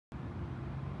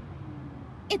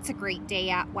It's a great day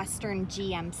at Western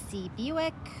GMC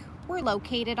Buick. We're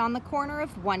located on the corner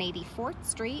of 184th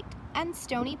Street and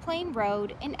Stony Plain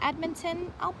Road in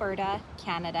Edmonton, Alberta,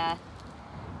 Canada.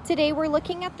 Today we're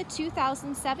looking at the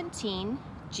 2017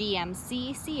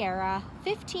 GMC Sierra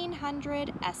 1500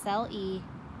 SLE.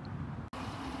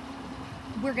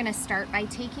 We're going to start by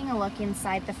taking a look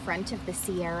inside the front of the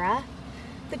Sierra.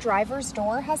 The driver's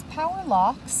door has power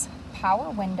locks, power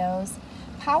windows,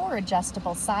 power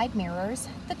adjustable side mirrors,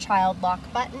 the child lock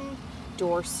button,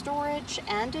 door storage,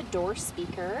 and a door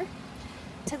speaker.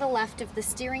 To the left of the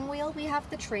steering wheel, we have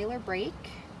the trailer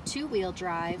brake, two-wheel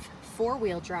drive,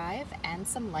 four-wheel drive, and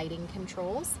some lighting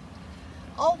controls.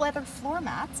 All-weather floor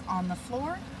mats on the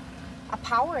floor, a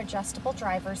power adjustable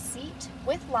driver's seat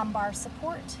with lumbar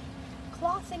support,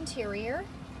 cloth interior,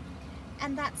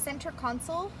 and that center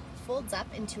console folds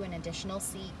up into an additional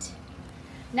seat.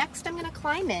 Next, I'm going to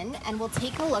climb in and we'll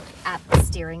take a look at the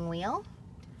steering wheel.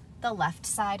 The left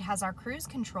side has our cruise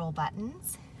control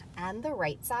buttons and the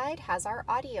right side has our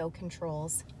audio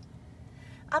controls.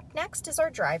 Up next is our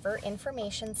driver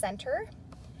information center.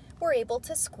 We're able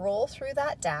to scroll through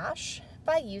that dash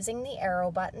by using the arrow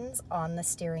buttons on the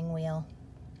steering wheel.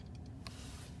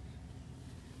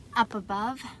 Up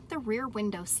above, the rear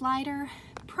window slider,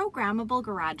 programmable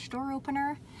garage door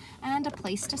opener, and a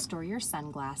place to store your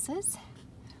sunglasses.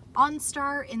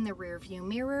 OnStar in the rear view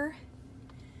mirror.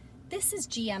 This is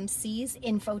GMC's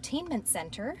infotainment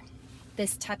center.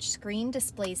 This touchscreen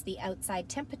displays the outside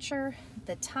temperature,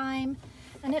 the time,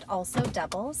 and it also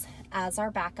doubles as our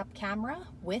backup camera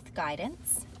with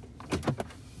guidance.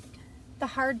 The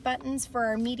hard buttons for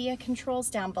our media controls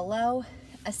down below,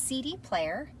 a CD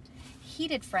player,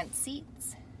 heated front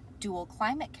seats, dual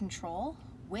climate control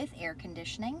with air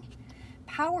conditioning,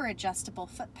 power adjustable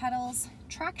foot pedals,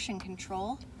 traction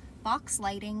control, box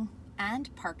lighting,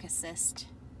 and park assist.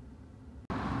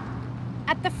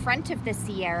 At the front of the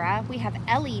Sierra, we have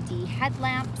LED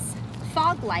headlamps,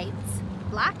 fog lights,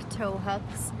 black tow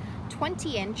hooks,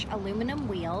 20-inch aluminum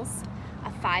wheels,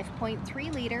 a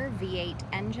 5.3-liter V8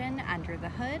 engine under the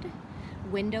hood,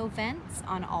 window vents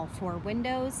on all four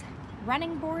windows,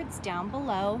 running boards down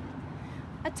below,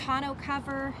 a tonneau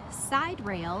cover, side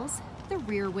rails, the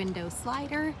rear window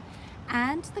slider,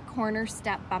 and the corner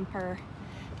step bumper.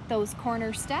 Those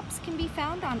corner steps can be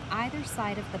found on either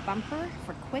side of the bumper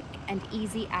for quick and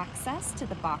easy access to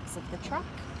the box of the truck.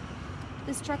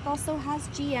 This truck also has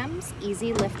GM's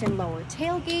easy lift and lower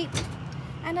tailgate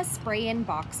and a spray-in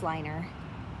box liner.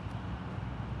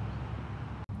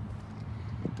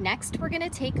 Next, we're going to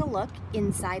take a look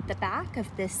inside the back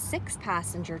of this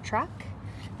 6-passenger truck.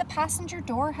 The passenger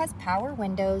door has power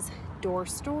windows, door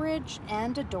storage,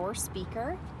 and a door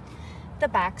speaker. The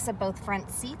backs of both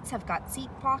front seats have got seat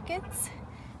pockets.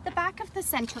 The back of the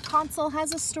center console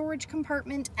has a storage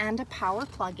compartment and a power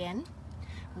plug-in.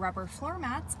 Rubber floor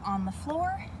mats on the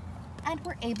floor, and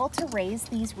we're able to raise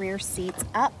these rear seats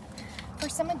up for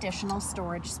some additional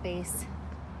storage space.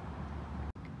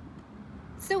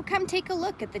 So come take a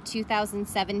look at the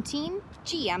 2017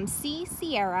 GMC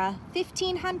Sierra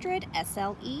 1500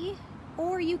 SLE,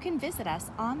 or you can visit us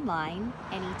online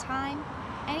anytime,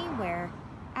 anywhere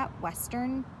at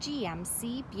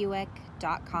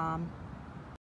westerngmcbuick.com.